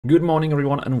Good morning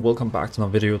everyone and welcome back to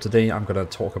another video. Today I'm gonna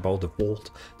talk about the vault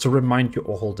to remind you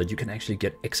all that you can actually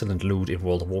get excellent loot in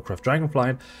World of Warcraft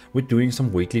Dragonflight with doing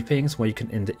some weekly things where you can,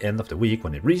 in the end of the week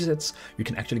when it resets, you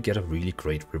can actually get a really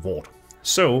great reward.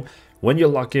 So when you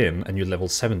log in and you're level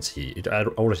 70, it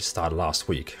already started last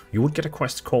week, you would get a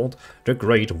quest called the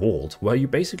Great Vault, where you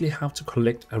basically have to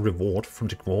collect a reward from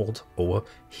the vault over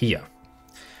here.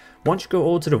 Once you go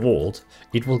over to the vault,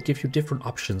 it will give you different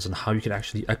options on how you can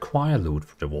actually acquire loot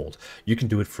from the vault. You can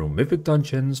do it through Mythic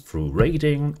dungeons, through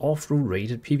raiding, or through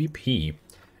raided PvP.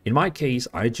 In my case,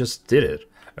 I just did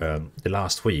it the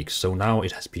last week, so now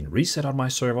it has been reset on my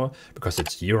server, because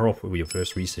it's Europe, we are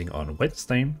first resetting on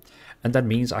Wednesday, and that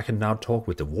means I can now talk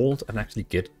with the vault and actually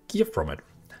get gear from it.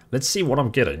 Let's see what I'm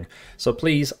getting. So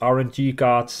please, RNG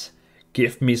gods,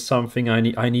 give me something.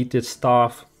 I need this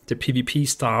staff, the PvP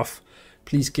staff.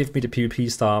 Please give me the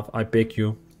PvP staff, I beg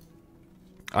you.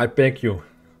 I beg you.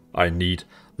 I need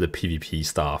the PvP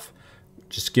staff.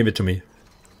 Just give it to me.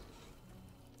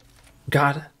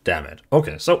 God damn it.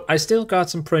 Okay, so I still got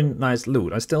some pretty nice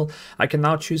loot. I can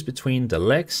now choose between the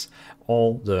legs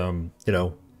or the,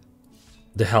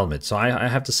 the helmet. So I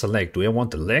have to select, do I want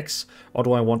the legs or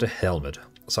do I want a helmet?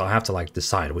 So I have to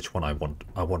decide which one I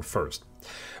want first.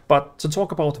 But to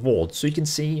talk about the vault, so you can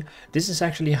see this is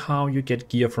actually how you get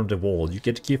gear from the vault. You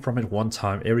get gear from it one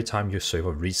time every time your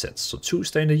server resets. So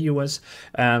Tuesday in the US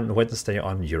and Wednesday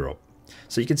on Europe.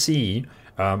 So you can see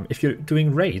if you're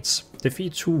doing raids,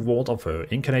 defeat 2 Vault of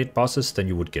Incarnate bosses, then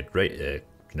you would get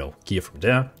gear from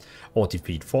there. Or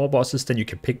defeat 4 bosses, then you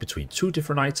can pick between 2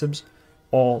 different items.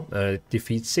 Or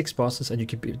defeat 6 bosses and you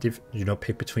can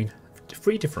pick between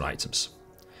 3 different items.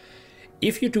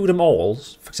 If you do them all,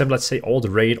 for example, let's say all the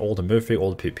raid, all the Mythic,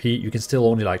 all the PvP, you can still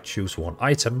only choose one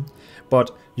item,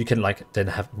 but you can then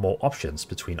have more options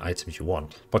between items you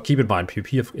want. But keep in mind,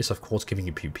 PvP is of course giving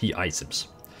you PvP items.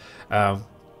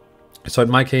 So in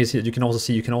my case here, you can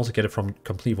also get it from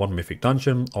complete 1 Mythic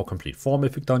dungeon, or complete 4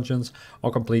 Mythic dungeons,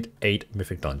 or complete 8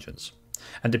 Mythic dungeons.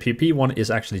 And the PvP one is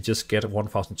actually just get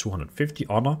 1250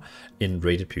 honor in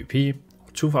raided PvP,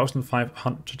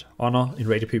 2500 honor in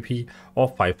raided PvP, or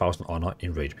 5000 honor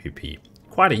in raided PvP.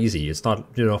 Quite easy. It's not,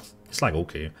 it's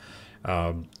okay.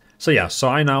 So yeah, so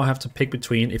I now have to pick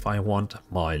between if I want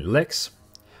my legs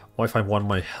or if I want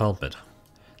my helmet.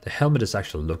 The helmet is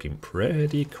actually looking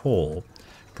pretty cool.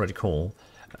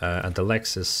 And the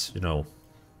legs is,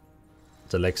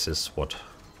 the legs is what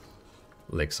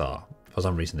legs are. For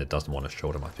some reason it doesn't want to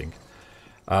show them, I think.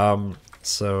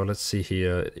 So let's see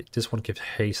here. This one gives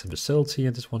haste and facility,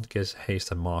 and this one gives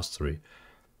haste and mastery.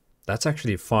 That's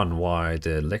actually fun why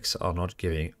the legs are not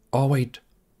giving... Oh, wait.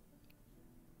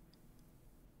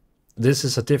 This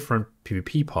is a different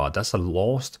PvP part. That's a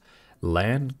lost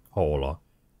land caller.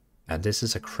 And this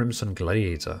is a crimson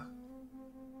gladiator.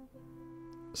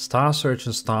 Star Surge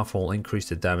and Starfall increase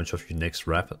the damage of your next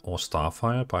rapid or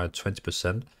starfire by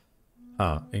 20%.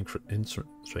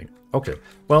 Interesting. Okay,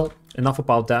 well, enough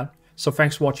about that. So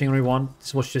thanks for watching everyone.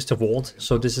 This was just a vault,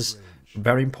 so this is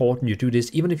very important. You do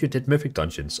this even if you did Mythic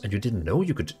dungeons and you didn't know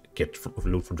you could get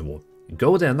loot from the vault.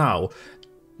 Go there now,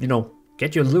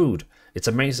 get your loot. It's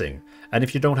amazing. And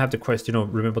if you don't have the quest,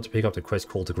 remember to pick up the quest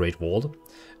called the Great Vault.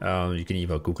 You can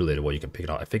either Google it or you can pick it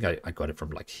up. I think I got it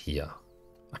from here.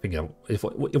 I think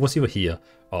it was either here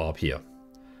or up here.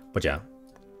 But yeah,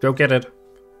 go get it.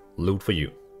 Loot for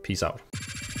you. Peace out.